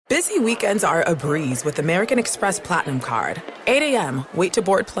Busy weekends are a breeze with American Express Platinum Card. 8 a.m., wait to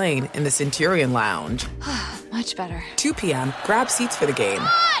board plane in the Centurion Lounge. Much better. 2 p.m., grab seats for the game.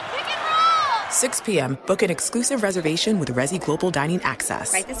 6 p.m., book an exclusive reservation with Resy Global Dining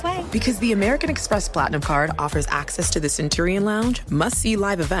Access. Right this way. Because the American Express Platinum Card offers access to the Centurion Lounge, must-see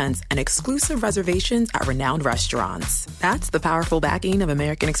live events, and exclusive reservations at renowned restaurants. That's the powerful backing of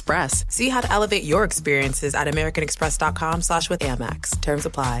American Express. See how to elevate your experiences at americanexpress.com/withAmex. Terms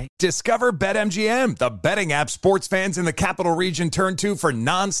apply. Discover BetMGM, the betting app sports fans in the capital region turn to for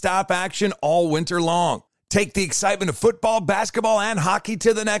nonstop action all winter long. Take the excitement of football, basketball, and hockey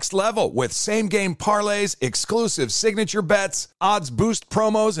to the next level with same-game parlays, exclusive signature bets, odds boost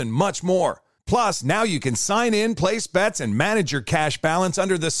promos, and much more. Plus, now you can sign in, place bets, and manage your cash balance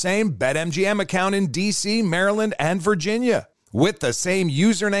under the same BetMGM account in D.C., Maryland, and Virginia. With the same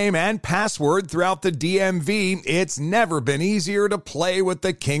username and password throughout the DMV, it's never been easier to play with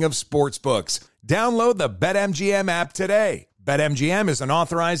the king of sportsbooks. Download the BetMGM app today. BetMGM is an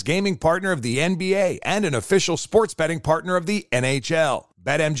authorized gaming partner of the NBA and an official sports betting partner of the NHL.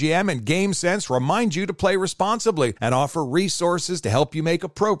 BetMGM and GameSense remind you to play responsibly and offer resources to help you make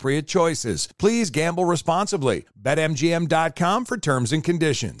appropriate choices. Please gamble responsibly. BetMGM.com for terms and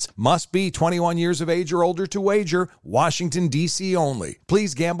conditions. Must be 21 years of age or older to wager. Washington, D.C. only.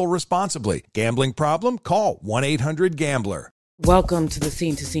 Please gamble responsibly. Gambling problem? Call 1-800-GAMBLER. Welcome to the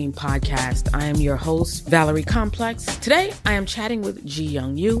Scene to Scene podcast. I am your host, Valerie Complex. Today, I am chatting with Ji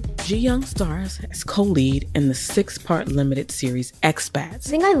Young Yoo. Ji Young stars as co-lead in the 6-part limited series Expats. I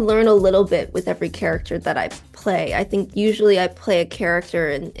think I learn a little bit with every character that I play. I think usually I play a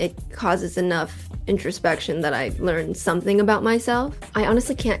character and it causes enough introspection that I learn something about myself. I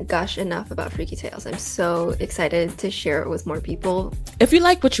honestly can't gush enough about Freaky Tales. I'm so excited to share it with more people. If you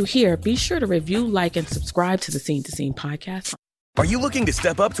like what you hear, be sure to review, like, and subscribe to the Scene to Scene podcast. Are you looking to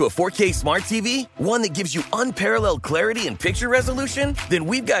step up to a 4K smart TV? One that gives you unparalleled clarity and picture resolution? Then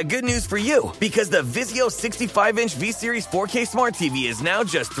we've got good news for you, because the Vizio 65-inch V-Series 4K smart TV is now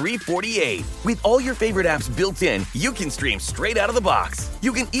just $348. With all your favorite apps built in, you can stream straight out of the box.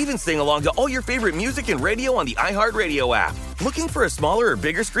 You can even sing along to all your favorite music and radio on the iHeartRadio app. Looking for a smaller or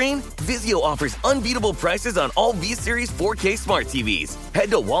bigger screen? Vizio offers unbeatable prices on all V-Series 4K smart TVs. Head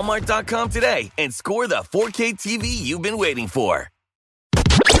to Walmart.com today and score the 4K TV you've been waiting for.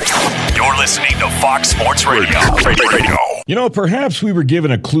 You're listening to Fox Sports Radio. You know, perhaps we were given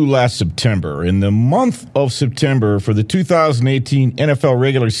a clue last September. In the month of September for the 2018 NFL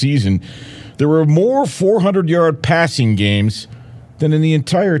regular season, there were more 400-yard passing games than in the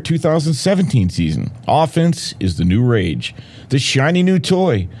entire 2017 season. Offense is the new rage, the shiny new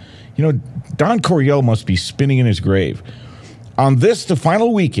toy. You know, Don Coryell must be spinning in his grave. On this, the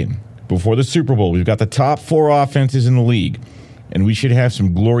final weekend before the Super Bowl, we've got the top 4 offenses in the league. And we should have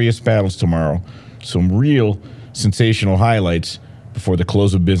some glorious battles tomorrow, some real sensational highlights before the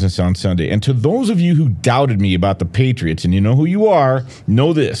close of business on Sunday. And to those of you who doubted me about the Patriots, and you know who you are,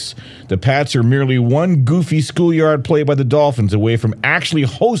 know this. The Pats are merely one goofy schoolyard play by the Dolphins away from actually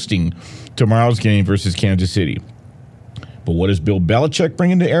hosting tomorrow's game versus Kansas City. But what does Bill Belichick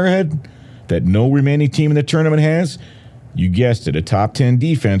bring into Arrowhead that no remaining team in the tournament has? You guessed it, a top 10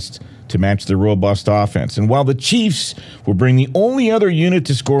 defense to match the robust offense. And while the Chiefs will bring the only other unit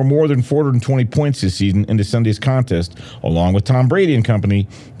to score more than 420 points this season into Sunday's contest, along with Tom Brady and company,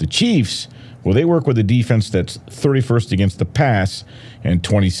 the Chiefs, well, they work with a defense that's 31st against the pass and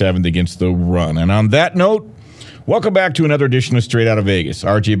 27th against the run. And on that note, welcome back to another edition of Straight Outta Vegas.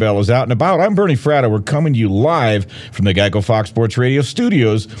 RJ Bell is out and about. I'm Bernie Fratto. We're coming to you live from the Geico Fox Sports Radio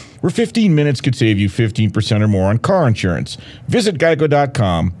studios, where 15 minutes could save you 15% or more on car insurance. Visit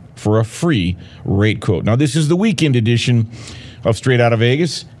geico.com for a free rate quote. Now, this is the weekend edition of Straight Outta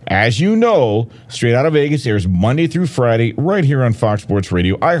Vegas. As you know, Straight Outta Vegas airs Monday through Friday right here on Fox Sports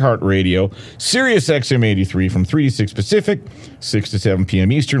Radio, iHeartRadio, Sirius XM 83 from 3 to 6 Pacific, 6 to 7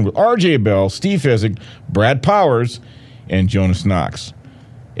 p.m. Eastern with RJ Bell, Steve Fezzik, Brad Powers, and Jonas Knox.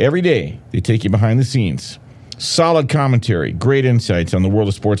 Every day, they take you behind the scenes. Solid commentary, great insights on the world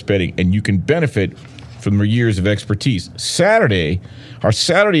of sports betting, and you can benefit from their years of expertise. Saturday, our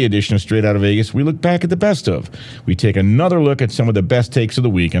Saturday edition of Straight Outta Vegas, we look back at the best of. We take another look at some of the best takes of the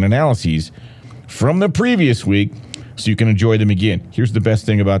week and analyses from the previous week so you can enjoy them again. Here's the best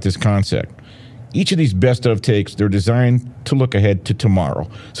thing about this concept. Each of these best of takes, they're designed to look ahead to tomorrow.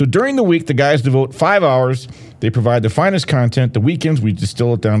 So during the week, the guys devote 5 hours. They provide the finest content. The weekends, we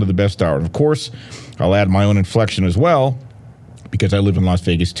distill it down to the best hour. And of course, I'll add my own inflection as well. because I live in Las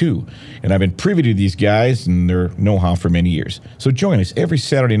Vegas too, and I've been privy to these guys and their know-how for many years. So join us every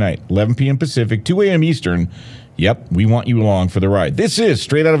Saturday night, 11 p.m. Pacific, 2 a.m. Eastern. Yep, we want you along for the ride. This is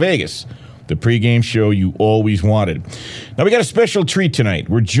Straight Out of Vegas, the pregame show you always wanted. Now, we got a special treat tonight.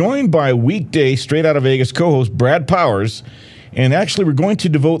 We're joined by weekday Straight Out of Vegas co-host Brad Powers, and actually we're going to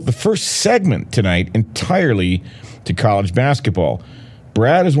devote the first segment tonight entirely to college basketball.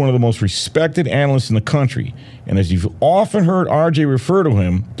 Brad is one of the most respected analysts in the country, and as you've often heard RJ refer to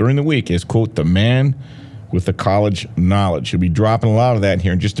him during the week as, quote, the man with the college knowledge. He'll be dropping a lot of that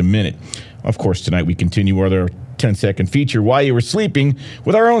here in just a minute. Of course, tonight we continue with our 10-second feature, While You Were Sleeping,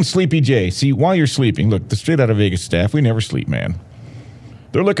 with our own Sleepy J. See, while you're sleeping, look, the Straight Out of Vegas staff, we never sleep, man.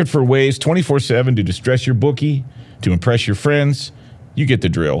 They're looking for ways 24/7 to distress your bookie, to impress your friends. You get the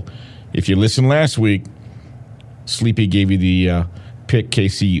drill. If you listened last week, Sleepy gave you the pick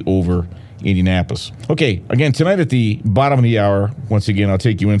KC over Indianapolis. Okay, again, tonight at the bottom of the hour, once again, I'll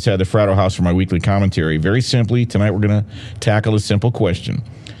take you inside the Fratto House for my weekly commentary. Very simply, tonight we're going to tackle a simple question.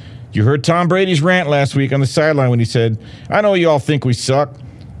 You heard Tom Brady's rant last week on the sideline when he said, I know you all think we suck.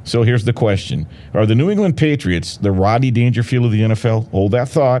 So here's the question. Are the New England Patriots the Rodney Dangerfield of the NFL? Hold that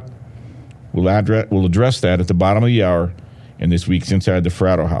thought. We'll address that at the bottom of the hour in this week's Inside the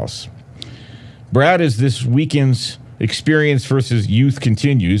Fratto House. Brad, as this weekend's experience versus youth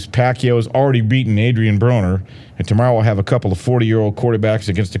continues, Pacquiao has already beaten Adrian Broner, and tomorrow we'll have a couple of 40-year-old quarterbacks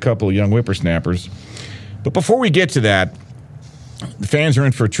against a couple of young whippersnappers. But before we get to that, the fans are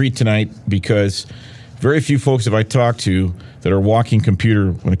in for a treat tonight because very few folks have I talked to that are walking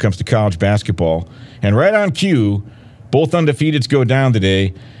computer when it comes to college basketball. And right on cue, both undefeateds go down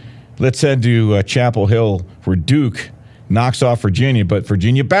today. Let's head to Chapel Hill where Duke knocks off Virginia, but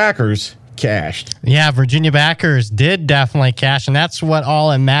Virginia backers cashed. Yeah, Virginia backers did definitely cash, and that's what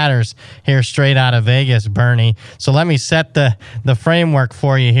all that matters here straight out of Vegas, Bernie. So let me set the framework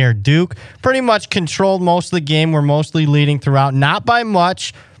for you here. Duke pretty much controlled most of the game. We're mostly leading throughout, not by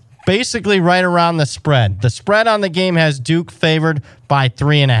much, basically right around the spread. The spread on the game has Duke favored by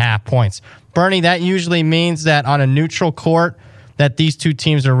 3.5 points. Bernie, that usually means that on a neutral court, that these two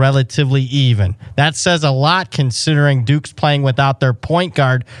teams are relatively even. That says a lot considering Duke's playing without their point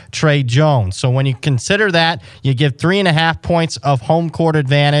guard, Trey Jones. So when you consider that, you give 3.5 points of home court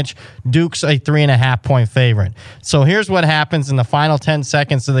advantage. Duke's a 3.5 point favorite. So here's what happens in the final 10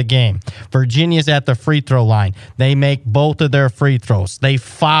 seconds of the game. Virginia's at the free throw line. They make both of their free throws. They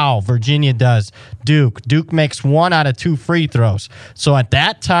foul. Virginia does. Duke makes 1 out of 2 free throws. So at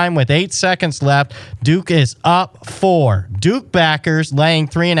that time, with 8 seconds left, Duke is up 4. Duke backers laying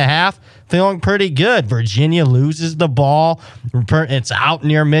 3.5, feeling pretty good. Virginia loses the ball. It's out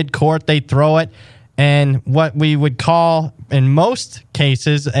near midcourt. They throw it. And what we would call, in most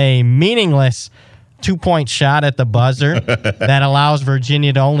cases, a meaningless 2-point shot at the buzzer that allows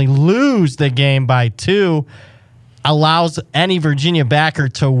Virginia to only lose the game by 2, allows any Virginia backer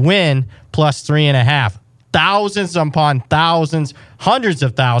to win plus 3.5. Thousands upon thousands, hundreds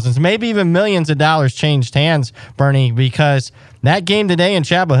of thousands, maybe even millions of dollars changed hands, Bernie, because that game today in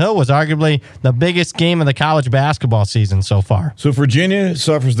Chapel Hill was arguably the biggest game of the college basketball season so far. So Virginia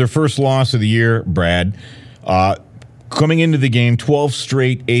suffers their first loss of the year, Brad. Coming into the game, 12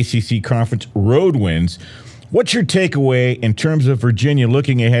 straight ACC Conference road wins. What's your takeaway in terms of Virginia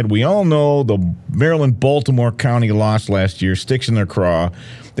looking ahead? We all know the Maryland-Baltimore County loss last year sticks in their craw.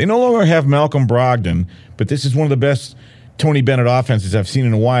 They no longer have Malcolm Brogdon, but this is one of the best Tony Bennett offenses I've seen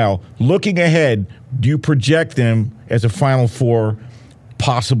in a while. Looking ahead, do you project them as a Final Four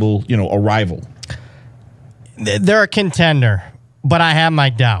possible, arrival? They're a contender, but I have my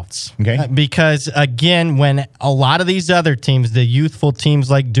doubts. Okay. Because, again, when a lot of these other teams, the youthful teams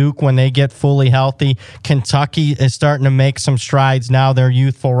like Duke, when they get fully healthy, Kentucky is starting to make some strides now, their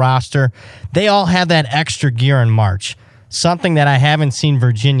youthful roster, they all have that extra gear in March, something that I haven't seen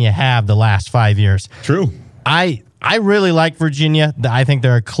Virginia have the last 5 years. True. I really like Virginia. I think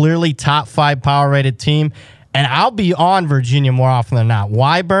they're a clearly top 5 power-rated team. And I'll be on Virginia more often than not.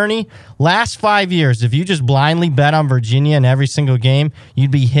 Why, Bernie? Last 5 years, if you just blindly bet on Virginia in every single game,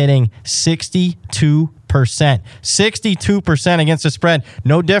 you'd be hitting 62%. 62% against the spread.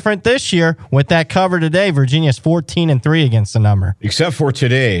 No different this year with that cover today. Virginia's 14-3 against the number. Except for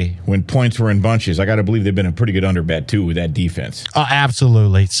today, when points were in bunches. I got to believe they've been a pretty good underbet, too, with that defense. Oh,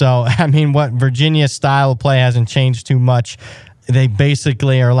 absolutely. So, what Virginia's style of play hasn't changed too much. they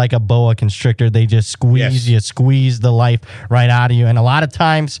basically are like a boa constrictor. They just squeeze the life right out of you. And a lot of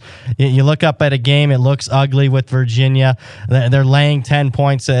times you look up at a game, it looks ugly with Virginia. They're laying 10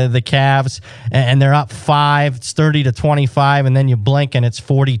 points, the Cavs, and they're up 5. It's 30-25, and then you blink and it's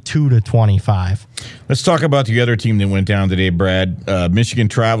 42-25. Let's talk about the other team that went down today, Brad. Michigan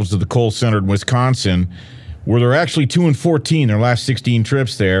travels to the Kohl Center in Wisconsin, where they're actually 2-14 their last 16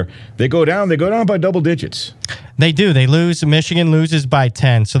 trips there. They go down by double digits. They do. They lose. Michigan loses by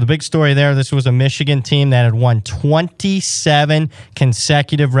 10. So the big story there, this was a Michigan team that had won 27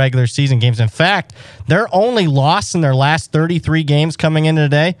 consecutive regular season games. In fact, their only loss in their last 33 games coming into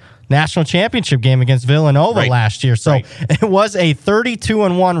today, national championship game against Villanova last year. So it was a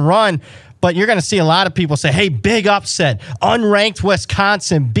 32-1 run. But you're going to see a lot of people say, hey, big upset. Unranked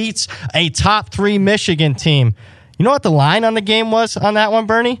Wisconsin beats a top 3 Michigan team. You know what the line on the game was on that one,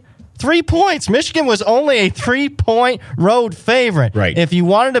 Bernie? 3 points. Michigan was only a 3-point road favorite. Right. If you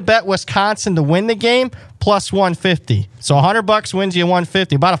wanted to bet Wisconsin to win the game, plus 150. So $100 wins you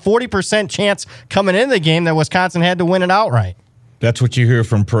 150. About a 40% chance coming into the game that Wisconsin had to win it outright. That's what you hear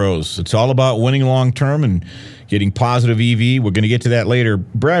from pros. It's all about winning long term and getting positive EV. We're going to get to that later.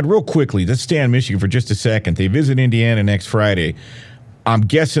 Brad, real quickly, let's stay on Michigan for just a second. They visit Indiana next Friday. I'm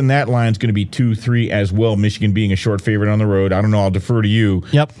guessing that line's going to be 2-3 as well, Michigan being a short favorite on the road. I don't know. I'll defer to you.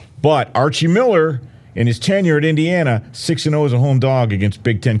 Yep. But Archie Miller, in his tenure at Indiana, 6-0 as a home dog against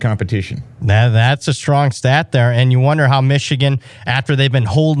Big Ten competition. That's a strong stat there, and you wonder how Michigan, after they've been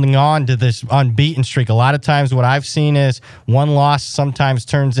holding on to this unbeaten streak, a lot of times what I've seen is one loss sometimes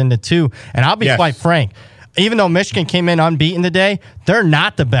turns into 2. And I'll be quite frank, even though Michigan came in unbeaten today, they're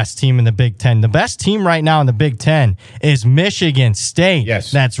not the best team in the Big Ten. The best team right now in the Big Ten is Michigan State.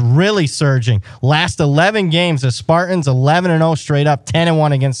 Yes. That's really surging. Last 11 games, the Spartans 11-0 straight up,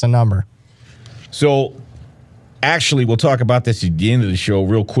 10-1 against the number. So, actually, we'll talk about this at the end of the show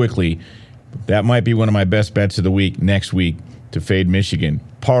real quickly. That might be one of my best bets of the week, next week, to fade Michigan.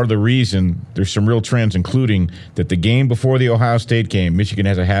 Part of the reason, there's some real trends, including that the game before the Ohio State game, Michigan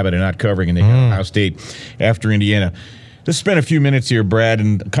has a habit of not covering, and they got Ohio State after Indiana. Let's spend a few minutes here, Brad,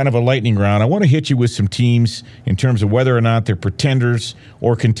 and kind of a lightning round. I want to hit you with some teams in terms of whether or not they're pretenders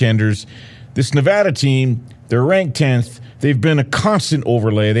or contenders. This Nevada team, they're ranked 10th. They've been a constant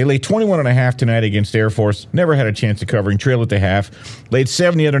overlay. They laid 21.5 tonight against Air Force. Never had a chance of covering. Trailed at the half. Laid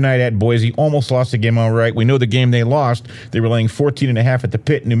 7 the other night at Boise. Almost lost the game outright. We know the game they lost. They were laying 14.5 at the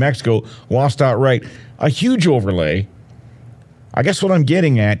Pit in New Mexico. Lost outright. A huge overlay. I guess what I'm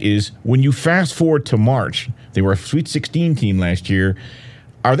getting at is when you fast forward to March, they were a Sweet 16 team last year.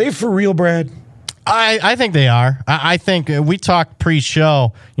 Are they for real, Brad? I think they are. I think we talked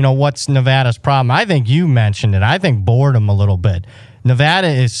pre-show, what's Nevada's problem? I think you mentioned it. I think boredom a little bit. Nevada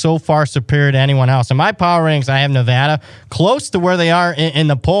is so far superior to anyone else. In my power rankings, I have Nevada close to where they are in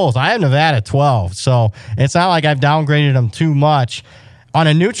the polls. I have Nevada 12, so it's not like I've downgraded them too much. On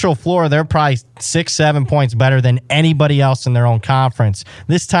a neutral floor, they're probably 6-7 points better than anybody else in their own conference.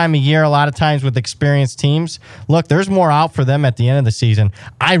 This time of year, a lot of times with experienced teams, look, there's more out for them at the end of the season.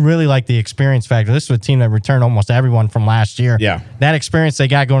 I really like the experience factor. This is a team that returned almost everyone from last year. Yeah. That experience they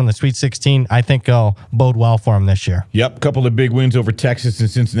got going in the Sweet 16, I think will bode well for them this year. Yep, a couple of big wins over Texas and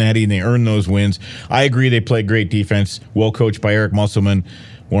Cincinnati, and they earned those wins. I agree they play great defense, well coached by Eric Musselman.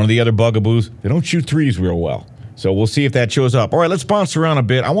 One of the other bugaboos, they don't shoot threes real well. So we'll see if that shows up. All right, let's bounce around a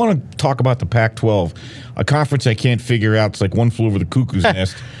bit. I want to talk about the Pac-12, a conference I can't figure out. It's like one flew over the cuckoo's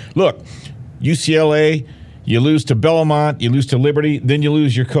nest. Look, UCLA, you lose to Belmont, you lose to Liberty, then you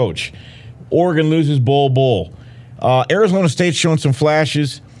lose your coach. Oregon loses Bowl. Arizona State's showing some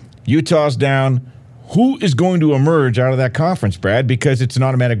flashes. Utah's down. Who is going to emerge out of that conference, Brad? Because it's an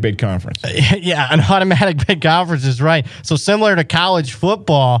automatic bid conference. Yeah, an automatic bid conference is right. So similar to college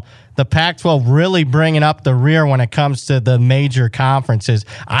football, the Pac-12 really bringing up the rear when it comes to the major conferences.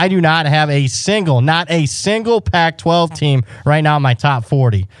 I do not have not a single Pac-12 team right now in my top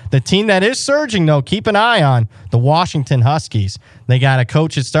 40. The team that is surging, though, keep an eye on, the Washington Huskies. They got a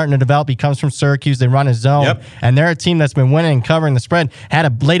coach that's starting to develop. He comes from Syracuse. They run a zone. And they're a team that's been winning and covering the spread.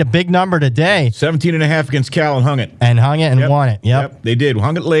 Laid a big number today. 17.5 against Cal and hung it. And won it. Yep. They did.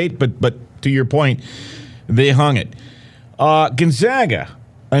 Hung it late, but to your point, they hung it. Gonzaga.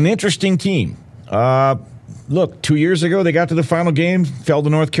 An interesting team. Look, 2 years ago, they got to the final game, fell to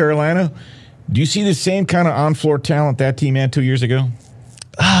North Carolina. Do you see the same kind of on-floor talent that team had 2 years ago?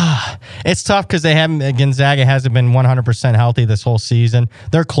 It's tough because Gonzaga hasn't been 100% healthy this whole season.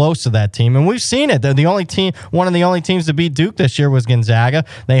 They're close to that team, and we've seen it. They're the only team, one of the only teams to beat Duke this year was Gonzaga.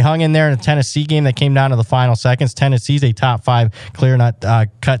 They hung in there in a Tennessee game that came down to the final seconds. Tennessee's a top 5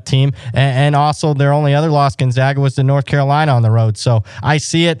 clear-cut team, and also their only other loss, Gonzaga, was to North Carolina on the road. So I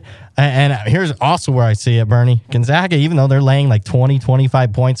see it. And here's also where I see it, Bernie. Gonzaga, even though they're laying like 20,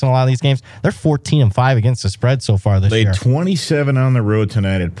 25 points in a lot of these games, they're 14-5 against the spread so far this year. Laid 27 on the road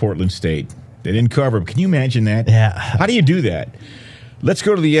tonight at Portland State. They didn't cover. Can you imagine that? Yeah. How do you do that? Let's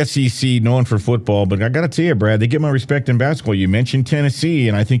go to the SEC, known for football, but I got to tell you, Brad, they get my respect in basketball. You mentioned Tennessee,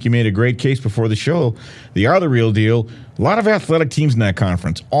 and I think you made a great case before the show. They are the real deal. A lot of athletic teams in that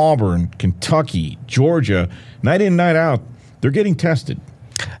conference. Auburn, Kentucky, Georgia, night in, night out, they're getting tested.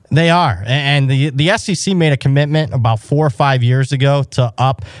 They are, and the SEC made a commitment about 4 or 5 years ago to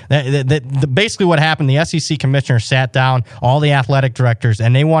up. Basically, what happened, the SEC commissioner sat down all the athletic directors,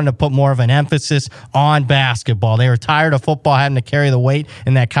 and they wanted to put more of an emphasis on basketball. They were tired of football having to carry the weight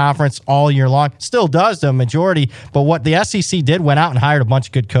in that conference all year long. Still does, the majority, but what the SEC did, went out and hired a bunch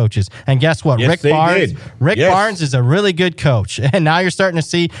of good coaches. And guess what? Yes, Rick Barnes is a really good coach, and now you're starting to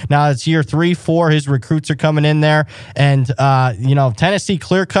see, now it's year 3, 4, his recruits are coming in there, and Tennessee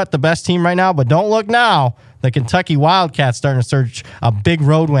clear-cut the best team right now, but don't look now. The Kentucky Wildcats starting to surge a big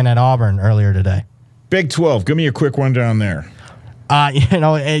road win at Auburn earlier today. Big 12, give me a quick rundown there.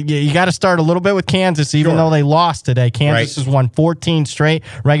 You got to start a little bit with Kansas, even though they lost today. Kansas has won 14 straight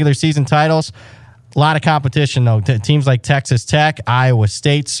regular season titles. A lot of competition, though. Teams like Texas Tech, Iowa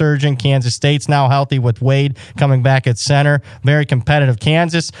State surging. Kansas State's now healthy with Wade coming back at center. Very competitive.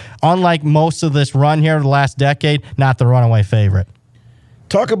 Kansas, unlike most of this run here the last decade, not the runaway favorite.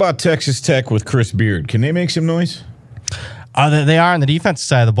 Talk about Texas Tech with Chris Beard. Can they make some noise? They are on the defensive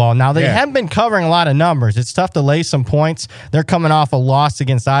side of the ball. Now, they haven't been covering a lot of numbers. It's tough to lay some points. They're coming off a loss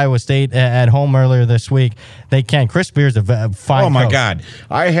against Iowa State at home earlier this week. They can. Chris Beard's a fine Oh, my coach. God.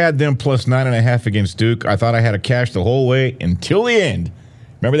 I had them plus 9.5 against Duke. I thought I had a cash the whole way until the end.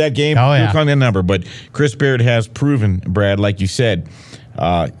 Remember that game? Oh, yeah. Duke on that number. But Chris Beard has proven, Brad, like you said,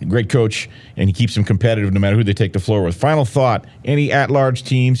 great coach, and he keeps them competitive no matter who they take the floor with. Final thought, any at-large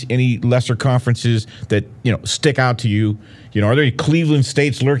teams, any lesser conferences that, stick out to you? Are there any Cleveland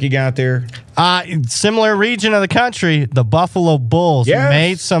States lurking out there? Similar region of the country, the Buffalo Bulls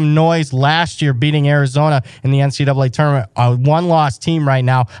made some noise last year beating Arizona in the NCAA tournament. A one-loss team right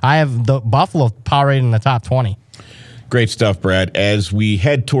now. I have the Buffalo power rated in the top 20. Great stuff, Brad. As we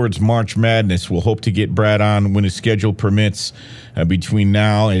head towards March Madness, we'll hope to get Brad on when his schedule permits between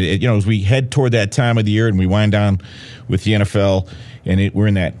now and, as we head toward that time of the year and we wind down with the NFL and we're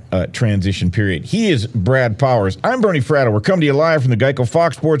in that transition period. He is Brad Powers. I'm Bernie Fratto. We're coming to you live from the Geico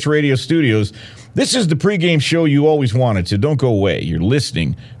Fox Sports Radio studios. This is the pregame show you always wanted, so don't go away. You're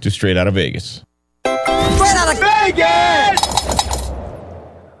listening to Straight Outta Vegas. Straight Outta Vegas!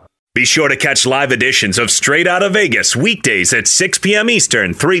 Be sure to catch live editions of Straight Outta Vegas weekdays at 6 p.m.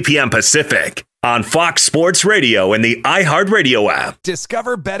 Eastern, 3 p.m. Pacific on Fox Sports Radio and the iHeartRadio app.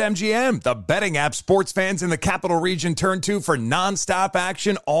 Discover BetMGM, the betting app sports fans in the capital region turn to for nonstop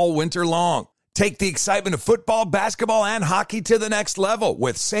action all winter long. Take the excitement of football, basketball, and hockey to the next level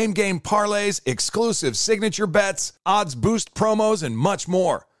with same-game parlays, exclusive signature bets, odds boost promos, and much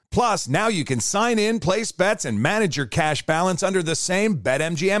more. Plus, now you can sign in, place bets, and manage your cash balance under the same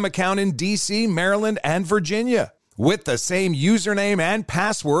BetMGM account in D.C., Maryland, and Virginia. With the same username and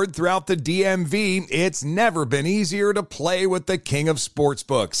password throughout the DMV, it's never been easier to play with the king of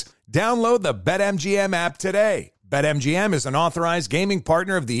sportsbooks. Download the BetMGM app today. BetMGM is an authorized gaming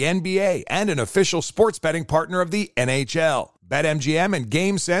partner of the NBA and an official sports betting partner of the NHL. BetMGM and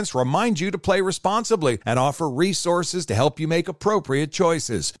GameSense remind you to play responsibly and offer resources to help you make appropriate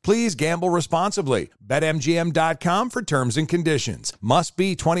choices. Please gamble responsibly. BetMGM.com for terms and conditions. Must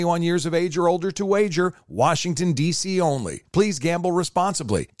be 21 years of age or older to wager. Washington, D.C. only. Please gamble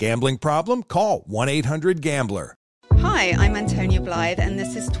responsibly. Gambling problem? Call 1-800-GAMBLER. Hi, I'm Antonia Blythe, and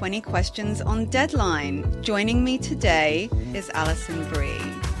this is 20 Questions on Deadline. Joining me today is Alison Brie.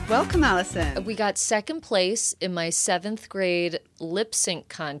 Welcome, Alison. We got second place in my 7th grade lip sync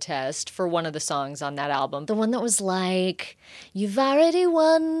contest for one of the songs on that album. The one that was like, "You've already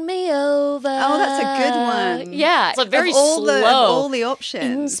won me over." Oh, that's a good one. Yeah. It's very slow. Of all the options.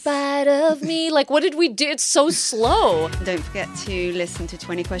 In spite of me. Like, what did we do? It's so slow. Don't forget to listen to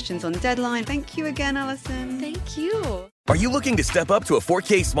 20 Questions on Deadline. Thank you again, Alison. Thank you. Are you looking to step up to a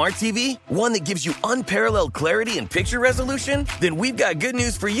 4K smart TV? One that gives you unparalleled clarity and picture resolution? Then we've got good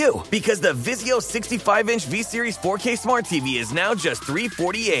news for you, because the Vizio 65-inch V-Series 4K smart TV is now just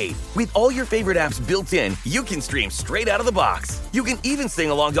 $348. With all your favorite apps built in, you can stream straight out of the box. You can even sing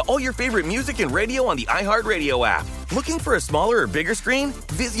along to all your favorite music and radio on the iHeartRadio app. Looking for a smaller or bigger screen?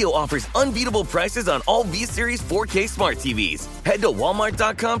 Vizio offers unbeatable prices on all V-Series 4K smart TVs. Head to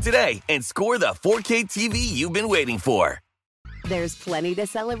Walmart.com today and score the 4K TV you've been waiting for. There's plenty to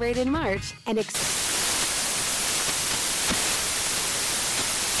celebrate in March and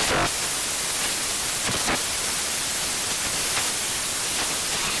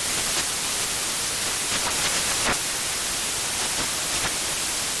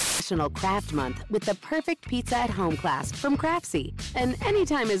Craft Month with the perfect pizza at home class from Craftsy. And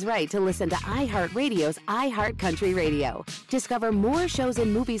anytime is right to listen to iHeartRadio's iHeartCountry Radio. Discover more shows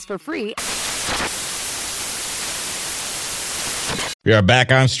and movies for free. We are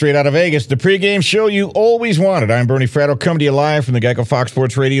back on Straight Out of Vegas, the pregame show you always wanted. I'm Bernie Fratto, coming to you live from the Geico Fox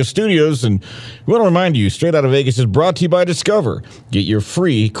Sports Radio studios. And we want to remind you, Straight Out of Vegas is brought to you by Discover. Get your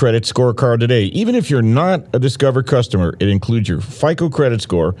free credit scorecard today. Even if you're not a Discover customer, it includes your FICO credit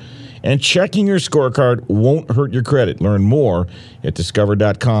score, and checking your scorecard won't hurt your credit. Learn more at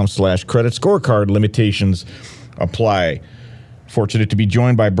discover.com/credit scorecard. Limitations apply. Fortunate to be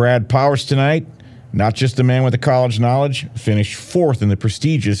joined by Brad Powers tonight. Not just a man with a college knowledge, finished fourth in the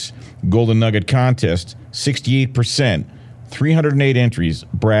prestigious Golden Nugget contest, 68%, 308 entries.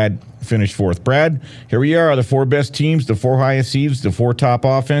 Brad finished fourth. Brad, here we are, the four best teams, the four highest seeds, the four top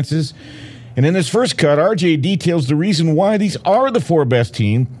offenses. And in this first cut, RJ details the reason why these are the four best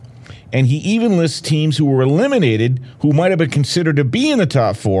teams, and he even lists teams who were eliminated who might have been considered to be in the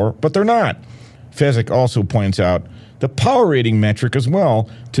top four, but they're not. Fezzik also points out the power rating metric as well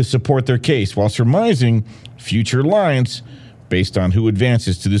to support their case, while surmising future lines based on who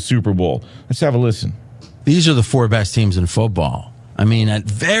advances to the Super Bowl. Let's have a listen. These are the four best teams in football. I mean, at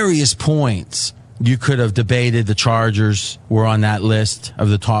various points, you could have debated the Chargers were on that list of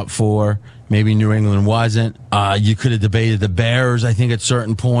the top four. Maybe New England wasn't. You could have debated the Bears, I think, at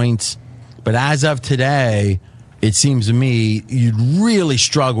certain points. But as of today, it seems to me you'd really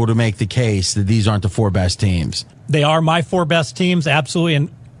struggle to make the case that these aren't the four best teams. They are my four best teams, absolutely,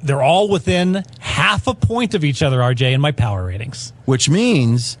 and they're all within half a point of each other, RJ, in my power ratings. Which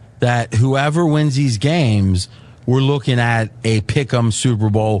means that whoever wins these games, we're looking at a pick-em Super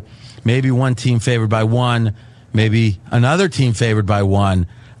Bowl, maybe one team favored by one, maybe another team favored by one.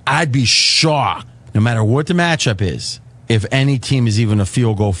 I'd be shocked, no matter what the matchup is, if any team is even a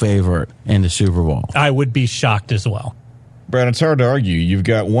field goal favorite in the Super Bowl. I would be shocked as well. Brad, it's hard to argue. You've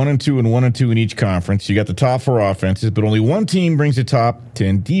got 1-2 and 1-2 in each conference. You got the top four offenses, but only one team brings the top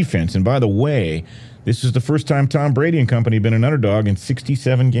 10 defense. And by the way, this is the first time Tom Brady and company have been an underdog in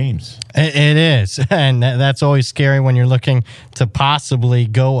 67 games. It is, and that's always scary when you're looking to possibly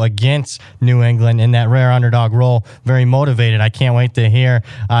go against New England in that rare underdog role. Very motivated. I can't wait to hear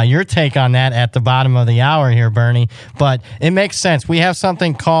your take on that at the bottom of the hour here, Bernie. But it makes sense. We have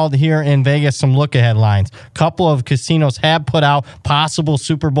something called here in Vegas some look-ahead lines. A couple of casinos have put out possible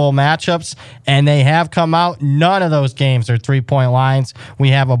Super Bowl matchups, and they have come out. None of those games are three-point lines. We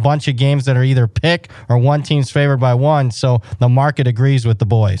have a bunch of games that are either pick or one team's favored by one, so the market agrees with the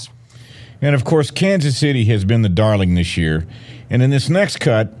boys. And, of course, Kansas City has been the darling this year. And in this next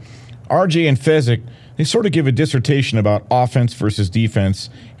cut, RJ and Fezzik, they sort of give a dissertation about offense versus defense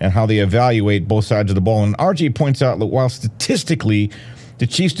and how they evaluate both sides of the ball. And RJ points out that while statistically the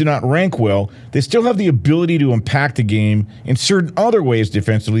Chiefs do not rank well, they still have the ability to impact the game in certain other ways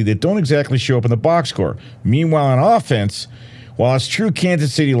defensively that don't exactly show up in the box score. Meanwhile, on offense, while it's true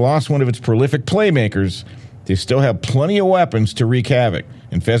Kansas City lost one of its prolific playmakers, they still have plenty of weapons to wreak havoc.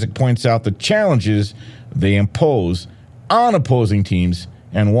 And Fezzik points out the challenges they impose on opposing teams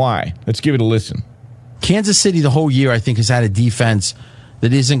and why. Let's give it a listen. Kansas City the whole year, I think, has had a defense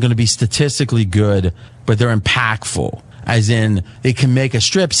that isn't going to be statistically good, but they're impactful. As in, they can make a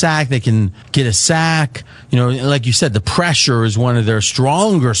strip sack, they can get a sack. You know, like you said, the pressure is one of their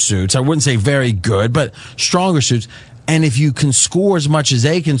stronger suits. I wouldn't say very good, but stronger suits. And if you can score as much as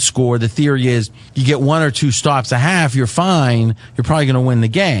they can score, the theory is you get one or two stops a half, you're fine. You're probably going to win the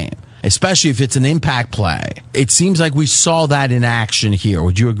game, especially if it's an impact play. It seems like we saw that in action here.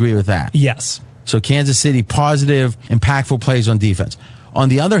 Would you agree with that? Yes. So Kansas City, positive, impactful plays on defense. On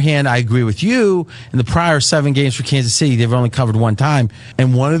the other hand, I agree with you. In the prior 7 games for Kansas City, they've only covered one time.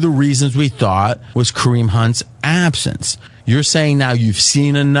 And one of the reasons we thought was Kareem Hunt's absence. You're saying now you've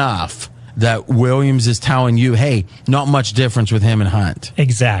seen enough that Williams is telling you, hey, not much difference with him and Hunt.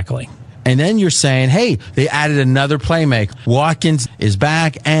 Exactly. And then you're saying, hey, they added another playmaker. Watkins is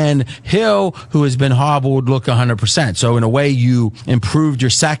back, and Hill, who has been hobbled, look 100%. So in a way, you improved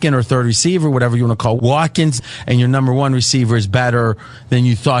your second or third receiver, whatever you want to call Watkins, and your number one receiver is better than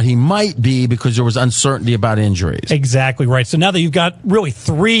you thought he might be because there was uncertainty about injuries. Exactly right. So now that you've got really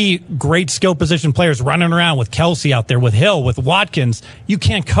 3 great skill position players running around with Kelsey out there, with Hill, with Watkins, you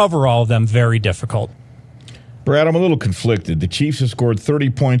can't cover all of them. Very difficult. Brad, I'm a little conflicted. The Chiefs have scored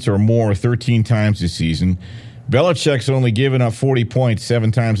 30 points or more 13 times this season. Belichick's only given up 40 points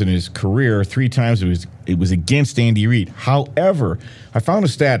 7 times in his career. 3 times it was against Andy Reid. However, I found a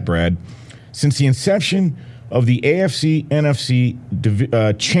stat, Brad. Since the inception of the AFC-NFC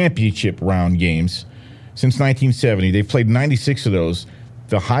championship round games since 1970, they've played 96 of those.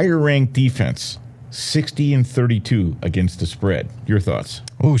 The higher-ranked defense, 60-32 against the spread. Your thoughts?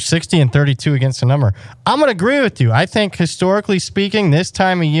 Ooh, 60-32 against the number. I'm going to agree with you. I think historically speaking, this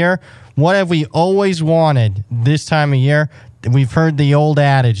time of year, what have we always wanted this time of year? We've heard the old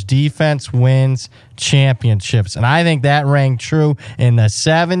adage, defense wins championships. And I think that rang true in the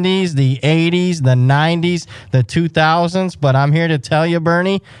 70s, the 80s, the 90s, the 2000s. But I'm here to tell you,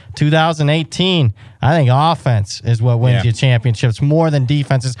 Bernie, 2018, I think offense is what wins you championships more than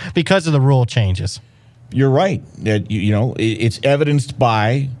defenses because of the rule changes. You're right. It's evidenced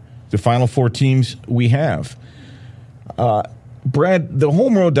by the Final Four teams we have. Brad, the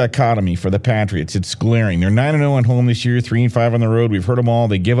home road dichotomy for the Patriots, it's glaring. They're 9-0 at home this year, 3-5 on the road. We've heard them all.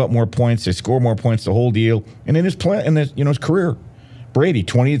 They give up more points. They score more points, the whole deal. And in his career, Brady,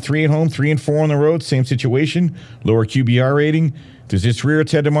 20-3 at home, 3-4 on the road, same situation, lower QBR rating. Does this rear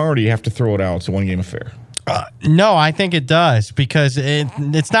its head tomorrow, or do you have to throw it out? It's a one-game affair. No, I think it does because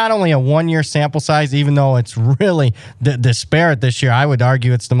it's not only a one-year sample size, even though it's really disparate this year. I would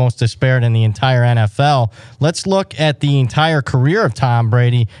argue it's the most disparate in the entire NFL. Let's look at the entire career of Tom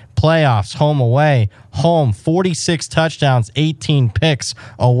Brady. Playoffs, home, away. Home, 46 touchdowns, 18 picks.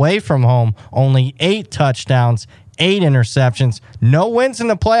 Away from home, only 8 touchdowns, 8 interceptions. No wins in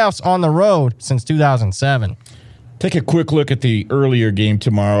the playoffs on the road since 2007. Take a quick look at the earlier game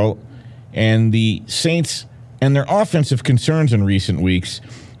tomorrow and the Saints and their offensive concerns in recent weeks.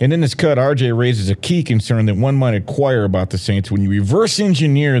 And in this cut, RJ raises a key concern that one might acquire about the Saints when you reverse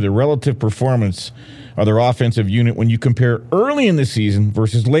engineer the relative performance of their offensive unit when you compare early in the season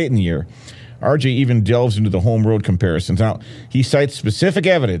versus late in the year. RJ even delves into the home road comparisons. Now, he cites specific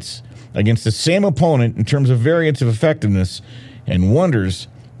evidence against the same opponent in terms of variance of effectiveness and wonders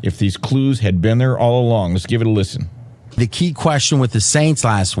if these clues had been there all along. Let's give it a listen. The key question with the Saints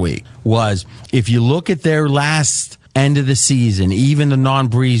last week was, if you look at their last end of the season, even the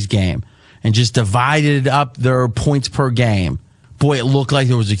non-Breeze game, and just divided up their points per game, boy, it looked like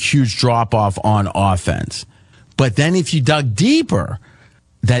there was a huge drop-off on offense. But then if you dug deeper,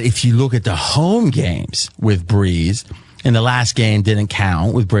 that if you look at the home games with Breeze, and the last game didn't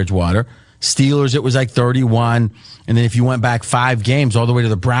count with Bridgewater, Steelers, it was like 31. And then if you went back 5 games all the way to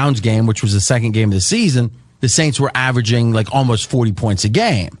the Browns game, which was the second game of the season, the Saints were averaging like almost 40 points a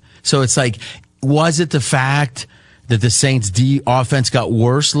game. So it's like, was it the fact that the Saints' offense got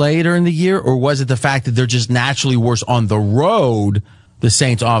worse later in the year, or was it the fact that they're just naturally worse on the road, the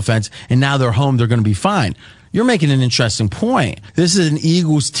Saints' offense, and now they're home, they're going to be fine? You're making an interesting point. This is an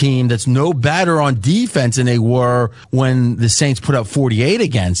Eagles team that's no better on defense than they were when the Saints put up 48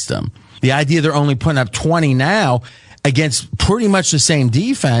 against them. The idea they're only putting up 20 now against pretty much the same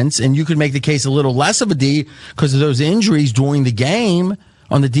defense, and you could make the case a little less of a D because of those injuries during the game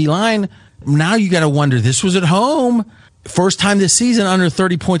on the D-line. Now you got to wonder, this was at home. First time this season under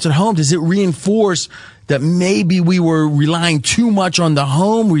 30 points at home. Does it reinforce that maybe we were relying too much on the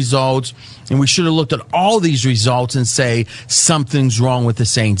home results and we should have looked at all these results and say something's wrong with the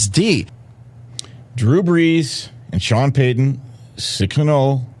Saints D? Drew Brees and Sean Payton,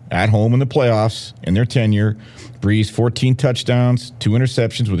 6-0 at home in the playoffs in their tenure. Brees, 14 touchdowns, 2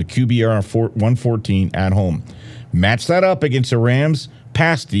 interceptions with a QBR of 114 at home. Match that up against the Rams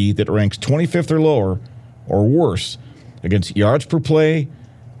pass D that ranks 25th or lower or worse against yards per play,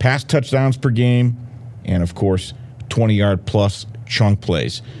 pass touchdowns per game, and, of course, 20-yard plus chunk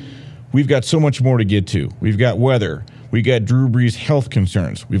plays. We've got so much more to get to. We've got weather. We've got Drew Brees' health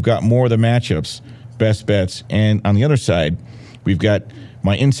concerns. We've got more of the matchups, best bets. And on the other side, we've got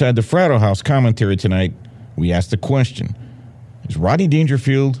my Inside the Fratto House commentary tonight. We asked the question, are the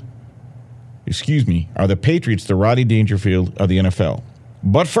Patriots the Rodney Dangerfield of the NFL?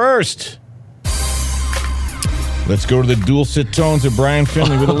 But first, Let's go to the dulcet tones of Brian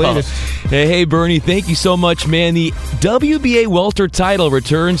Finley with the latest. Hey, Bernie, thank you so much, man. The WBA welter title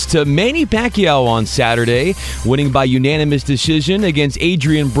returns to Manny Pacquiao on Saturday, winning by unanimous decision against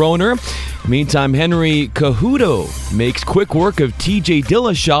Adrian Broner. Meantime, Henry Cejudo makes quick work of TJ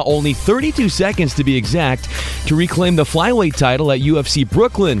Dillashaw, only 32 seconds to be exact, to reclaim the flyweight title at UFC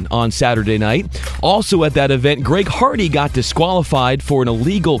Brooklyn on Saturday night. Also at that event, Greg Hardy got disqualified for an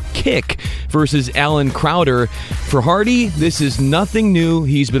illegal kick versus Alan Crowder. For Hardy, this is nothing new.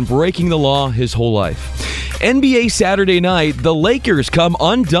 He's been breaking the law his whole life. NBA Saturday night, the Lakers come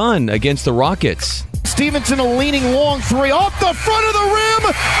undone against the Rockets. Stevenson, a leaning long three off the front of the rim.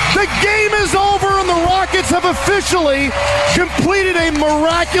 The game is over, and the Rockets have officially completed a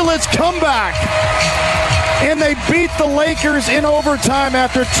miraculous comeback. And they beat the Lakers in overtime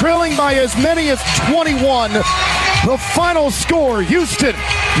after trailing by as many as 21. The final score, Houston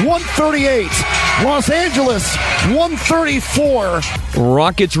 138, Los Angeles 134.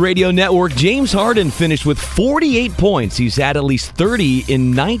 Rockets Radio Network, James Harden finished with 48 points. He's had at least 30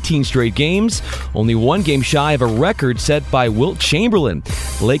 in 19 straight games, only one game shy of a record set by Wilt Chamberlain.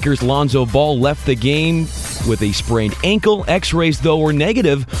 Lakers' Lonzo Ball left the game with a sprained ankle. X-rays, though, were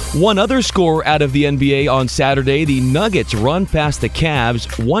negative. One other score out of the NBA on Saturday, the Nuggets run past the Cavs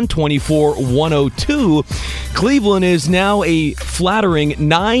 124-102. Cleveland is now a flattering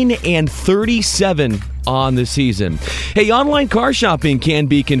 9-37 on the season. Hey, online car shopping can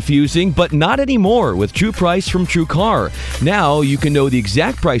be confusing, but not anymore with True Price from True Car. Now you can know the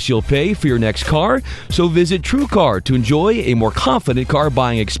exact price you'll pay for your next car, so visit True Car to enjoy a more confident car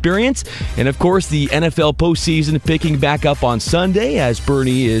buying experience. And of course, the NFL postseason picking back up on Sunday, as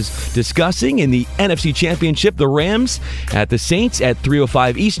Bernie is discussing. In the NFC Championship, the Rams at the Saints at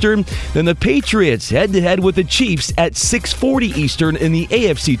 3:05 Eastern. Then the Patriots head-to-head with the Chiefs at 6:40 Eastern in the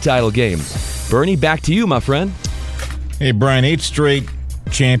AFC title game. Bernie, back to you, my friend. Hey, Brian, 8 straight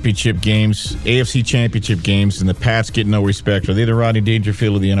championship games, AFC championship games, and the Pats get no respect. Are they the Rodney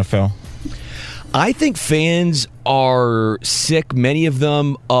Dangerfield of the NFL? I think fans are sick, many of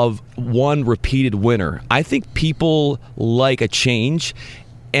them, of one repeated winner. I think people like a change,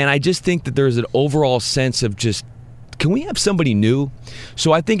 and I just think that there's an overall sense of just, can we have somebody new?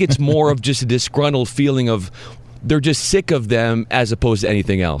 So I think it's more of just a disgruntled feeling of they're just sick of them as opposed to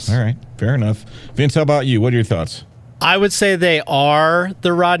anything else. All right, fair enough. Vince, how about you? What are your thoughts? I would say they are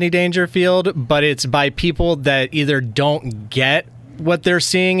the Rodney Dangerfield, but it's by people that either don't get what they're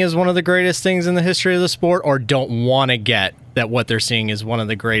seeing as one of the greatest things in the history of the sport, or don't want to get that what they're seeing is one of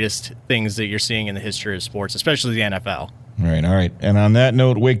the greatest things that you're seeing in the history of sports, especially the NFL. All right. And on that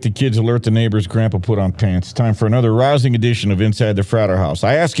note, wake the kids, alert the neighbors, Grandpa put on pants. Time for another rousing edition of Inside the Fratter House.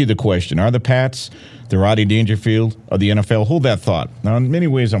 I ask you the question, are the Pats the Rodney Dangerfield of the NFL? Hold that thought. Now, in many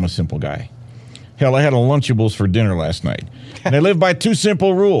ways, I'm a simple guy. Hell, I had a Lunchables for dinner last night. And I live by 2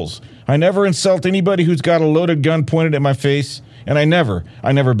 simple rules. I never insult anybody who's got a loaded gun pointed at my face, and I never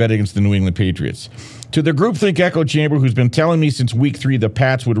bet against the New England Patriots. To the groupthink echo chamber who's been telling me since week 3 the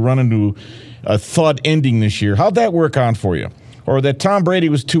Pats would run into a thud ending this year, how'd that work out for you? Or that Tom Brady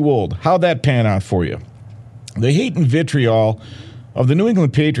was too old, how'd that pan out for you? The hate and vitriol of the New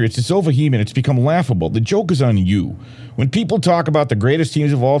England Patriots is so vehement it's become laughable. The joke is on you. When people talk about the greatest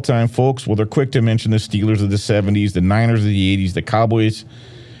teams of all time, folks, well, they're quick to mention the Steelers of the 70s, the Niners of the 80s, the Cowboys,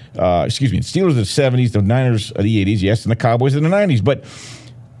 the Steelers of the 70s, the Niners of the 80s, yes, and the Cowboys of the 90s. But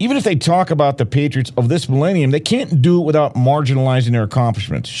even if they talk about the Patriots of this millennium, they can't do it without marginalizing their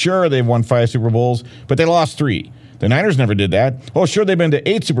accomplishments. Sure, they've won 5 Super Bowls, but they lost 3. The Niners never did that. Oh, sure, they've been to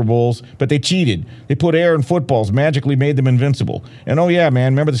 8 Super Bowls, but they cheated. They put air in footballs, magically made them invincible. And oh, yeah,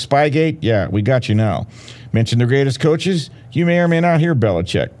 man, remember the Spygate? Yeah, we got you now. Mention the greatest coaches? You may or may not hear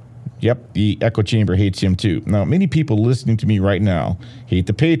Belichick. Yep, the echo chamber hates him too. Now, many people listening to me right now hate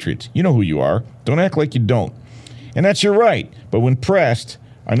the Patriots. You know who you are. Don't act like you don't. And that's your right. But when pressed,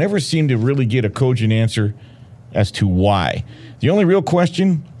 I never seem to really get a cogent answer as to why. The only real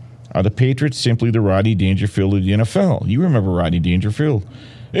question, are the Patriots simply the Rodney Dangerfield of the NFL? You remember Rodney Dangerfield.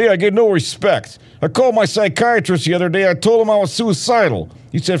 Hey, I get no respect. I called my psychiatrist the other day. I told him I was suicidal.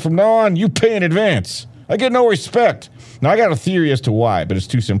 He said, from now on, you pay in advance. I get no respect. Now, I got a theory as to why, but it's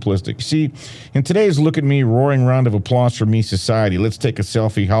too simplistic. You see, in today's Look at Me, roaring round of applause for me society, let's take a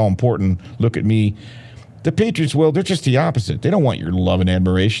selfie, how important, look at me. The Patriots, well, they're just the opposite. They don't want your love and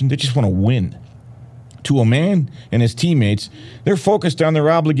admiration. They just want to win. To a man and his teammates, they're focused on their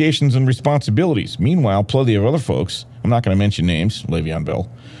obligations and responsibilities. Meanwhile, plenty of other folks, I'm not going to mention names, Le'Veon Bell,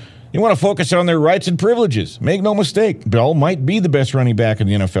 they want to focus on their rights and privileges. Make no mistake, Bell might be the best running back in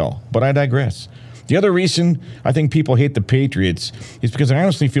the NFL, but I digress. The other reason I think people hate the Patriots is because I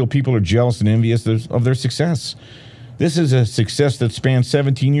honestly feel people are jealous and envious of their success. This is a success that spans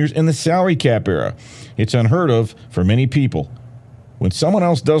 17 years in the salary cap era. It's unheard of for many people. When someone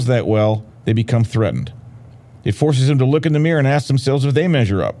else does that well, they become threatened. It forces them to look in the mirror and ask themselves if they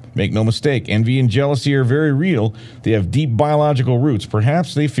measure up. Make no mistake, envy and jealousy are very real. They have deep biological roots.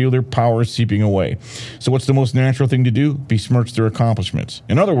 Perhaps they feel their power is seeping away. So what's the most natural thing to do? Besmirch their accomplishments.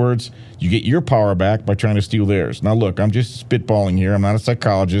 In other words, you get your power back by trying to steal theirs. Now look, I'm just spitballing here. I'm not a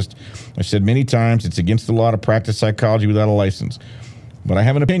psychologist. I've said many times it's against the law to practice psychology without a license. But I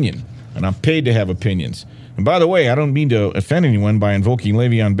have an opinion, and I'm paid to have opinions. And by the way, I don't mean to offend anyone by invoking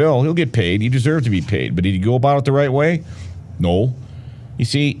Le'Veon Bell. He'll get paid. He deserves to be paid. But did he go about it the right way? No. You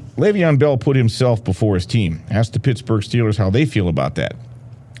see, Le'Veon Bell put himself before his team. Ask the Pittsburgh Steelers how they feel about that.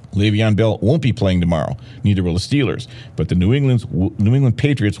 Le'Veon Bell won't be playing tomorrow. Neither will the Steelers. But the New England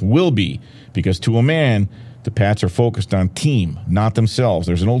Patriots will be, because to a man, the Pats are focused on team, not themselves.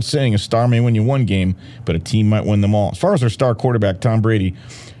 There's an old saying, a star may win you one game, but a team might win them all. As far as their star quarterback, Tom Brady,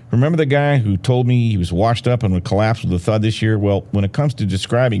 remember the guy who told me he was washed up and would collapse with a thud this year? Well, when it comes to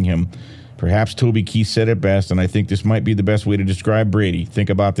describing him, perhaps Toby Keith said it best, and I think this might be the best way to describe Brady. Think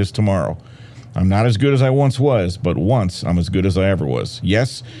about this tomorrow. I'm not as good as I once was, but once I'm as good as I ever was.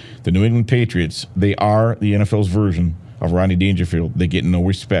 Yes, the New England Patriots, they are the NFL's version of Rodney Dangerfield. They get no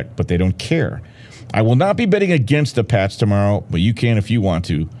respect, but they don't care. I will not be betting against the Pats tomorrow, but you can if you want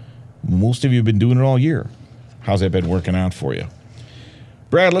to. Most of you have been doing it all year. How's that been working out for you?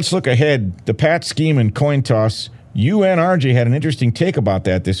 Brad, let's look ahead. The Pats scheme and coin toss. You and RJ had an interesting take about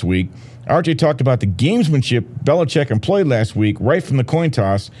that this week. RJ talked about the gamesmanship Belichick employed last week right from the coin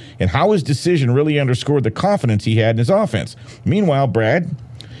toss and how his decision really underscored the confidence he had in his offense. Meanwhile, Brad,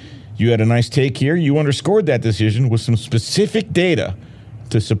 you had a nice take here. You underscored that decision with some specific data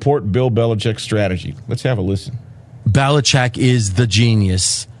to support Bill Belichick's strategy. Let's have a listen. Belichick is the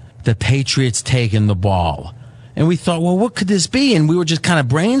genius. The Patriots taking the ball. And we thought, well, what could this be? And we were just kind of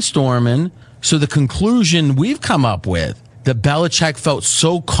brainstorming. So the conclusion we've come up with, that Belichick felt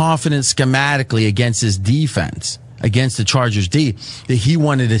so confident schematically against his defense, against the Chargers D, that he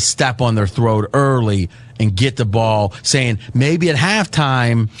wanted to step on their throat early and get the ball, saying maybe at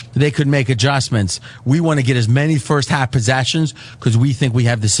halftime they could make adjustments. We want to get as many first half possessions because we think we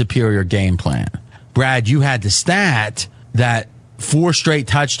have the superior game plan. Brad, you had the stat that 4 straight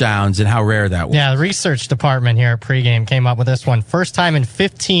touchdowns and how rare that was. Yeah, the research department here at pregame came up with this one. First time in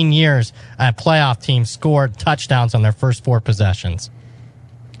 15 years a playoff team scored touchdowns on their first 4 possessions.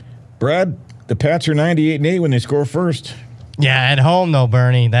 Brad, the Pats are 98-8 when they score first. Yeah, at home though,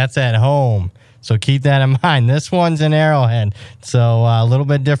 Bernie. That's at home. So keep that in mind. This one's in Arrowhead. So a little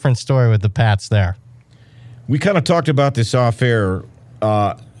bit different story with the Pats there. We kind of talked about this off air.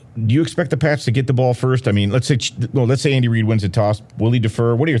 Do you expect the Pats to get the ball first? I mean, let's say Andy Reid wins the toss. Will he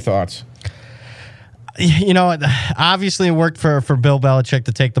defer? What are your thoughts? You know, obviously it worked for Bill Belichick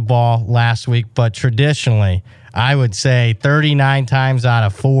to take the ball last week, but traditionally, I would say 39 times out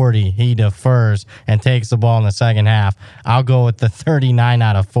of 40, he defers and takes the ball in the second half. I'll go with the 39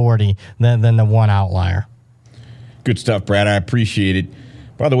 out of 40 than the one outlier. Good stuff, Brad. I appreciate it.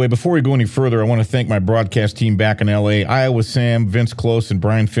 By the way, before we go any further, I want to thank my broadcast team back in L.A., Iowa Sam, Vince Close, and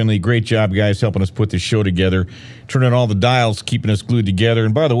Brian Finley. Great job, guys, helping us put this show together, turning all the dials, keeping us glued together.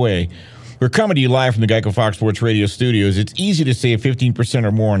 And by the way, we're coming to you live from the Geico Fox Sports Radio studios. It's easy to save 15%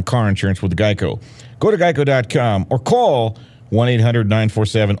 or more on car insurance with Geico. Go to geico.com or call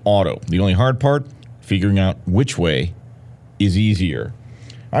 1-800-947-AUTO. The only hard part, figuring out which way is easier.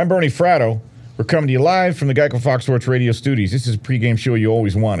 I'm Bernie Fratto. We're coming to you live from the Geico Fox Sports Radio studios. This is a pregame show you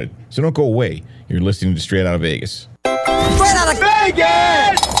always wanted. So don't go away. You're listening to Straight Out of Vegas. Straight Out of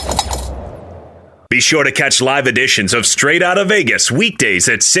Vegas! Be sure to catch live editions of Straight Out of Vegas weekdays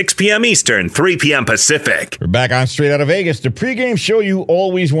at 6 p.m. Eastern, 3 p.m. Pacific. We're back on Straight Out of Vegas, the pregame show you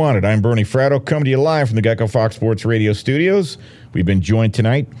always wanted. I'm Bernie Fratto, coming to you live from the Geico Fox Sports Radio studios. We've been joined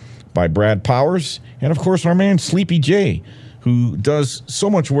tonight by Brad Powers and, of course, our man Sleepy J, who does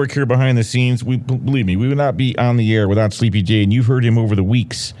so much work here behind the scenes. Believe me, we would not be on the air without Sleepy J, and you've heard him over the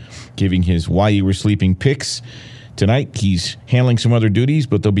weeks giving his Why You Were Sleeping picks. Tonight, he's handling some other duties,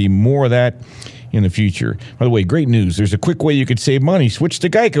 but there'll be more of that in the future. By the way, great news. There's a quick way you could save money. Switch to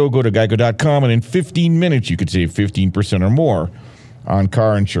Geico. Go to geico.com, and in 15 minutes, you could save 15% or more on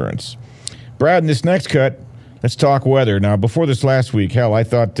car insurance. Brad, in this next cut, let's talk weather. Now, before this last week, hell, I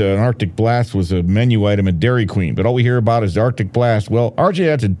thought an Arctic Blast was a menu item at Dairy Queen, but all we hear about is Arctic Blast. Well, RJ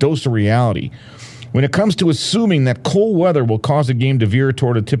adds a dose of reality when it comes to assuming that cold weather will cause a game to veer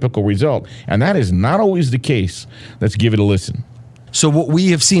toward a typical result, and that is not always the case. Let's give it a listen. So what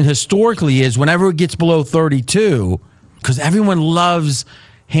we have seen historically is whenever it gets below 32, because everyone loves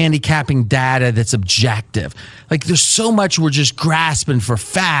handicapping data that's objective. Like there's so much we're just grasping for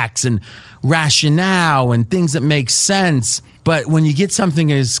facts and rationale and things that make sense. But when you get something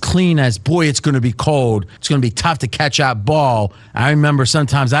as clean as, boy, it's going to be cold, it's going to be tough to catch that ball. I remember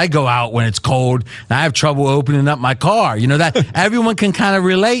sometimes I go out when it's cold and I have trouble opening up my car. You know, that everyone can kind of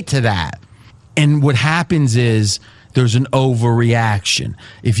relate to that. And what happens is there's an overreaction.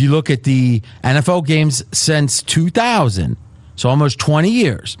 If you look at the NFL games since 2000, so almost 20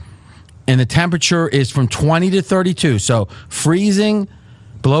 years, and the temperature is from 20 to 32, so freezing,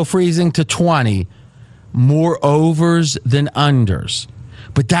 below freezing to 20, more overs than unders.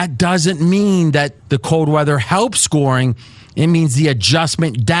 But that doesn't mean that the cold weather helps scoring. It means the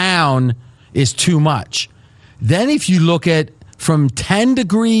adjustment down is too much. Then if you look at from 10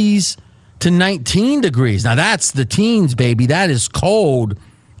 degrees to 19 degrees, now that's the teens, baby. That is cold.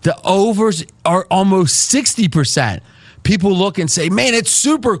 The overs are almost 60%. People look and say, man, it's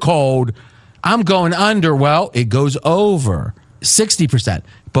super cold. I'm going under. Well, it goes over 60%.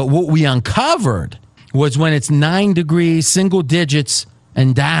 But what we uncovered was when it's 9 degrees, single digits,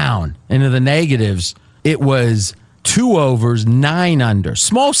 and down into the negatives, it was 2 overs, 9 under.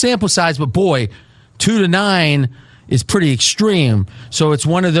 Small sample size, but boy, 2 to 9 is pretty extreme. So it's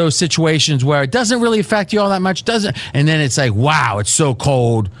one of those situations where it doesn't really affect you all that much, doesn't? And then it's like, wow, it's so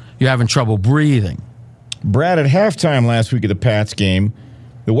cold, you're having trouble breathing. Brad, at halftime last week of the Pats game,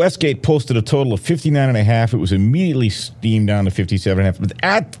 the Westgate posted a total of 59.5. It was immediately steamed down to 57.5. But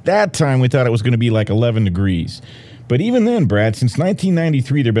at that time, we thought it was going to be like 11 degrees. But even then, Brad, since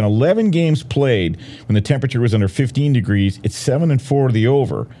 1993, there have been 11 games played when the temperature was under 15 degrees. It's 7-4 to the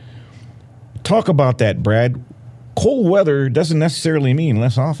over. Talk about that, Brad. Cold weather doesn't necessarily mean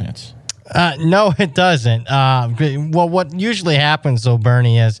less offense. No, it doesn't. Well, what usually happens, though,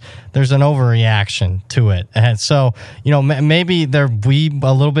 Bernie, is there's an overreaction to it. And so, maybe there be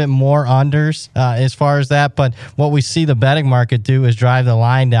a little bit more unders as far as that. But what we see the betting market do is drive the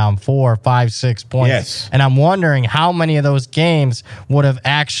line down 4, 5, 6 points. Yes. And I'm wondering how many of those games would have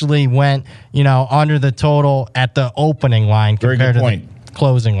actually went, under the total at the opening line compared to the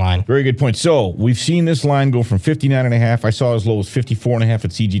closing line. Very good point. So we've seen this line go from 59.5. I saw as low as 54.5 at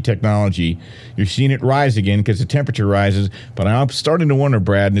CG Technology. You're seeing it rise again because the temperature rises. But I'm starting to wonder,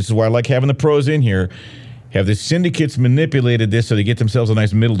 Brad, and this is why I like having the pros in here, have the syndicates manipulated this so they get themselves a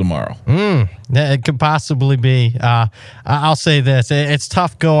nice middle tomorrow? It could possibly be. I'll say this. It's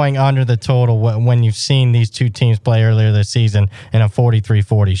tough going under the total when you've seen these two teams play earlier this season in a 43-40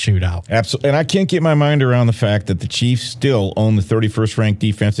 shootout. Absolutely. And I can't get my mind around the fact that the Chiefs still own the 31st ranked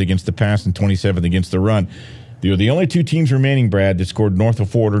defense against the pass and 27th against the run. They're the only two teams remaining, Brad, that scored north of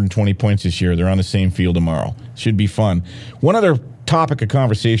 420 points this year. They're on the same field tomorrow. Should be fun. One other topic of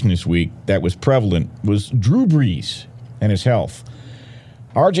conversation this week that was prevalent was Drew Brees and his health.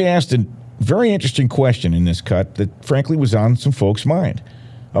 RJ asked a very interesting question in this cut that frankly was on some folks' mind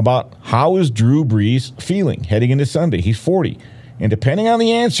about how is Drew Brees feeling heading into Sunday. He's 40. And depending on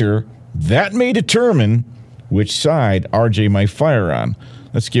the answer, that may determine which side RJ might fire on.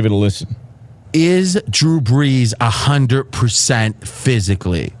 Let's give it a listen. Is Drew Brees 100%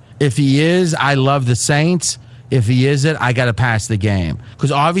 physically? If he is, I love the Saints. If he isn't, I got to pass the game.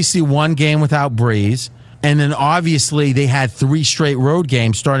 Because obviously one game without Brees, and then obviously they had 3 straight road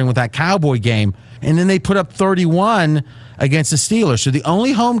games starting with that Cowboy game, and then they put up 31 against the Steelers. So the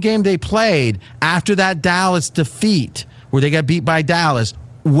only home game they played after that Dallas defeat, where they got beat by Dallas,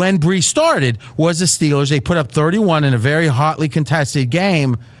 when Brees started, was the Steelers. They put up 31 in a very hotly contested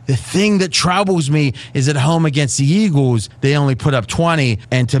game. The thing that troubles me is at home against the Eagles, they only put up 20.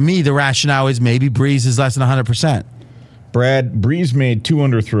 And to me, the rationale is maybe Brees is less than 100%. Brad, Brees made 2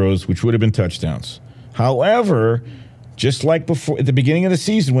 underthrows, which would have been touchdowns. However, just like before at the beginning of the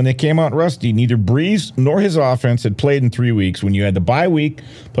season when they came out rusty, neither Brees nor his offense had played in 3 weeks. When you had the bye week,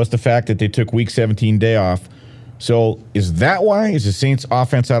 plus the fact that they took week 17 day off. So is that why? Is the Saints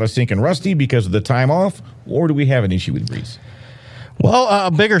offense out of sync and rusty because of the time off? Or do we have an issue with Brees? Well, a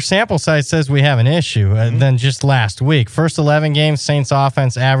bigger sample size says we have an issue than just last week. First 11 games, Saints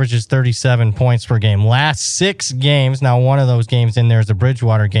offense averages 37 points per game. Last 6 games, now one of those games in there is the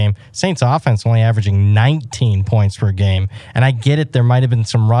Bridgewater game, Saints offense only averaging 19 points per game. And I get it, there might have been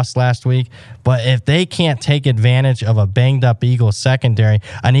some rust last week, but if they can't take advantage of a banged-up Eagles secondary,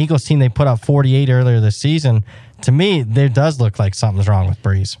 an Eagles team they put up 48 earlier this season, to me, there does look like something's wrong with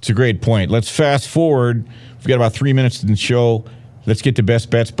Brees. It's a great point. Let's fast forward. We've got about 3 minutes in the show. Let's get to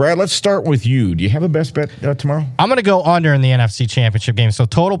best bets. Brad, let's start with you. Do you have a best bet tomorrow? I'm going to go under in the NFC Championship game. So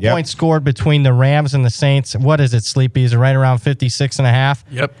total points scored between the Rams and the Saints. What is it, Sleepy? Is it right around 56.5?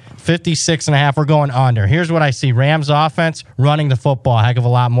 Yep. 56.5. We're going under. Here's what I see. Rams offense running the football a heck of a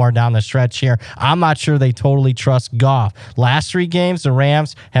lot more down the stretch here. I'm not sure they totally trust Goff. Last 3 games, the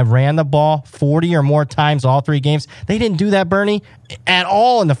Rams have ran the ball 40 or more times all 3 games. They didn't do that, Bernie, at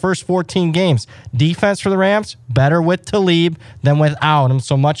all in the first 14 games. Defense for the Rams, better with Talib than without him.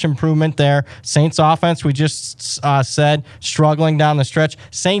 So much improvement there. Saints offense, we just said, struggling down the stretch.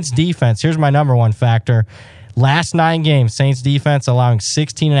 Saints defense, here's my number one factor. Last 9 games, Saints defense allowing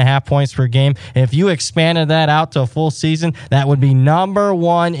 16.5 points per game. If you expanded that out to a full season, that would be number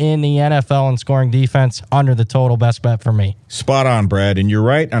 1 in the NFL in scoring defense under the total. Best bet for me. Spot on, Brad. And you're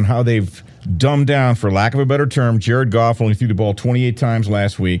right on how they've dumbed down, for lack of a better term. Jared Goff only threw the ball 28 times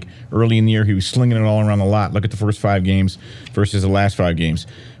last week. Early in the year, he was slinging it all around the lot. Look at the first 5 games versus the last 5 games.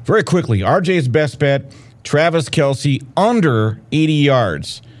 Very quickly, RJ's best bet, Travis Kelce under 80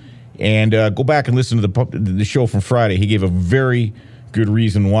 yards. And go back and listen to the show from Friday. He gave a very good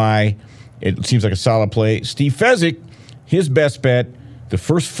reason why. It seems like a solid play. Steve Fezzik, his best bet, the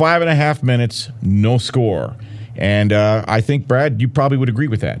first 5.5 minutes, no score. And I think, Brad, you probably would agree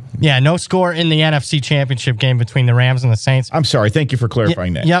with that. Yeah, no score in the NFC Championship game between the Rams and the Saints. I'm sorry. Thank you for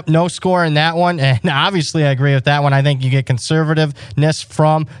clarifying that. Yep, no score in that one. And obviously, I agree with that one. I think you get conservativeness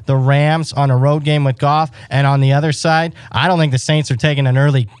from the Rams on a road game with Goff. And on the other side, I don't think the Saints are taking an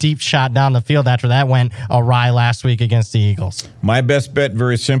early deep shot down the field after that went awry last week against the Eagles. My best bet,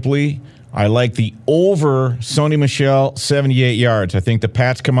 very simply, I like the over Sony Michel 78 yards. I think the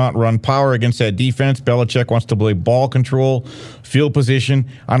Pats come out and run power against that defense. Belichick wants to play ball control, field position.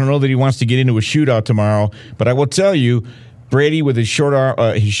 I don't know that he wants to get into a shootout tomorrow, but I will tell you, Brady with his short,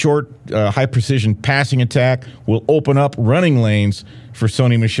 high-precision passing attack will open up running lanes for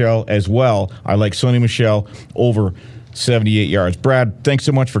Sony Michel as well. I like Sony Michel over 78 yards. Brad, thanks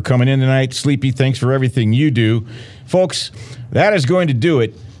so much for coming in tonight. Sleepy, thanks for everything you do. Folks, that is going to do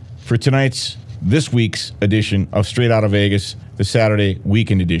it for this week's edition of Straight Outta Vegas, the Saturday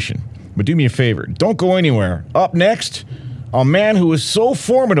weekend edition. But do me a favor, don't go anywhere. Up next, a man who is so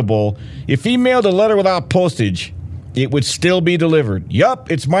formidable, if he mailed a letter without postage, it would still be delivered.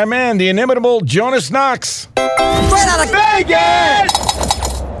 Yup, it's my man, the inimitable Jonas Knox. Straight Outta Vegas!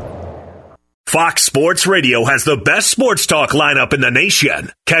 Fox Sports Radio has the best sports talk lineup in the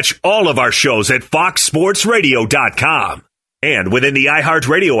nation. Catch all of our shows at foxsportsradio.com. And within the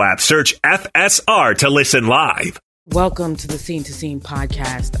iHeartRadio app, search FSR to listen live. Welcome to the Scene to Scene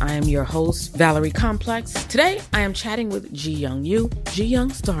podcast. I am your host, Valerie Complex. Today, I am chatting with Ji Young Yu. Ji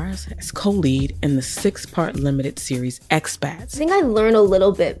Young stars as co-lead in the 6-part limited series Expats. I think I learn a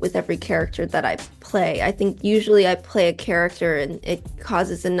little bit with every character that I play. I think usually I play a character and it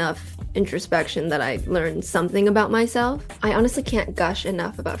causes enough introspection that I learn something about myself. I honestly can't gush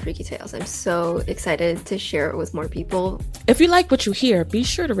enough about Freaky Tales. I'm so excited to share it with more people. If you like what you hear, be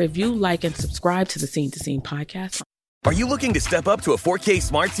sure to review, like, and subscribe to the Scene to Scene podcast. Are you looking to step up to a 4K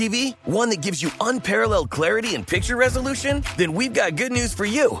smart TV? One that gives you unparalleled clarity and picture resolution? Then we've got good news for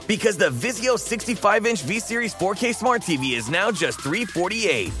you, because the Vizio 65-inch V-Series 4K smart TV is now just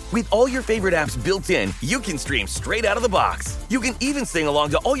 $348. With all your favorite apps built in, you can stream straight out of the box. You can even sing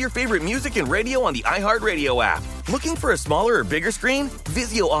along to all your favorite music and radio on the iHeartRadio app. Looking for a smaller or bigger screen?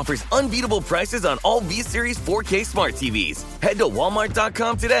 Vizio offers unbeatable prices on all V-Series 4K smart TVs. Head to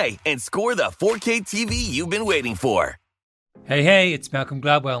Walmart.com today and score the 4K TV you've been waiting for. Hey, it's Malcolm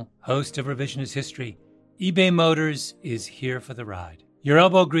Gladwell, host of Revisionist History. eBay Motors is here for the ride. Your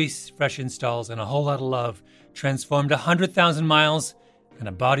elbow grease, fresh installs, and a whole lot of love transformed 100,000 miles and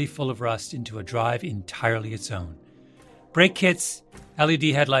a body full of rust into a drive entirely its own. Brake kits, LED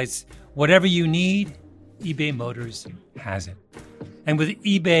headlights, whatever you need, eBay Motors has it. And with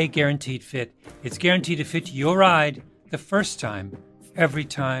eBay Guaranteed Fit, it's guaranteed to fit your ride the first time, every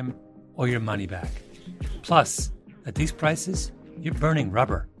time, or your money back. Plus, at these prices, you're burning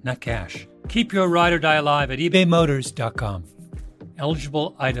rubber, not cash. Keep your ride or die alive at ebaymotors.com.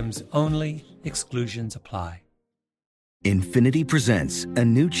 Eligible items only. Exclusions apply. Infiniti presents a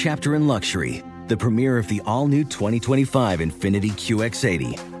new chapter in luxury. The premiere of the all-new 2025 Infiniti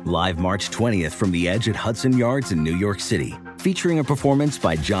QX80. Live March 20th from the Edge at Hudson Yards in New York City. Featuring a performance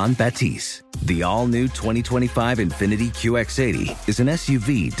by John Batiste. The all-new 2025 Infiniti QX80 is an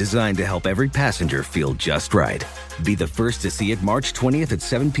SUV designed to help every passenger feel just right. Be the first to see it March 20th at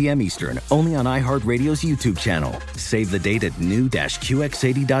 7 p.m. Eastern, only on iHeartRadio's YouTube channel. Save the date at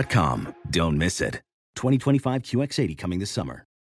new-QX80.com. Don't miss it. 2025 QX80 coming this summer.